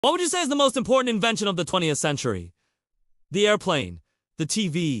What would you say is the most important invention of the 20th century? The airplane, the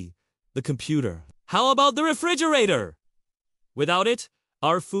TV, the computer. How about the refrigerator? Without it,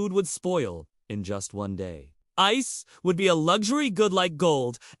 our food would spoil in just one day. Ice would be a luxury good like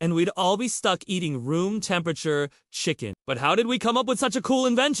gold, and we'd all be stuck eating room temperature chicken. But how did we come up with such a cool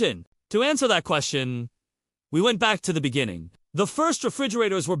invention? To answer that question, we went back to the beginning. The first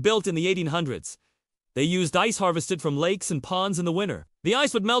refrigerators were built in the 1800s. They used ice harvested from lakes and ponds in the winter. The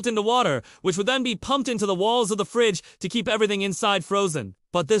ice would melt into water, which would then be pumped into the walls of the fridge to keep everything inside frozen.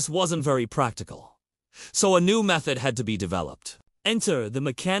 But this wasn't very practical. So a new method had to be developed. Enter the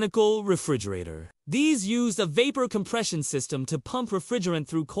mechanical refrigerator. These used a vapor compression system to pump refrigerant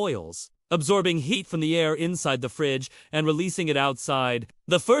through coils, absorbing heat from the air inside the fridge and releasing it outside.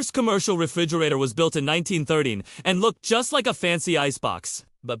 The first commercial refrigerator was built in 1913 and looked just like a fancy icebox.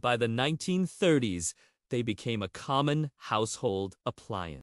 But by the 1930s, they became a common household appliance.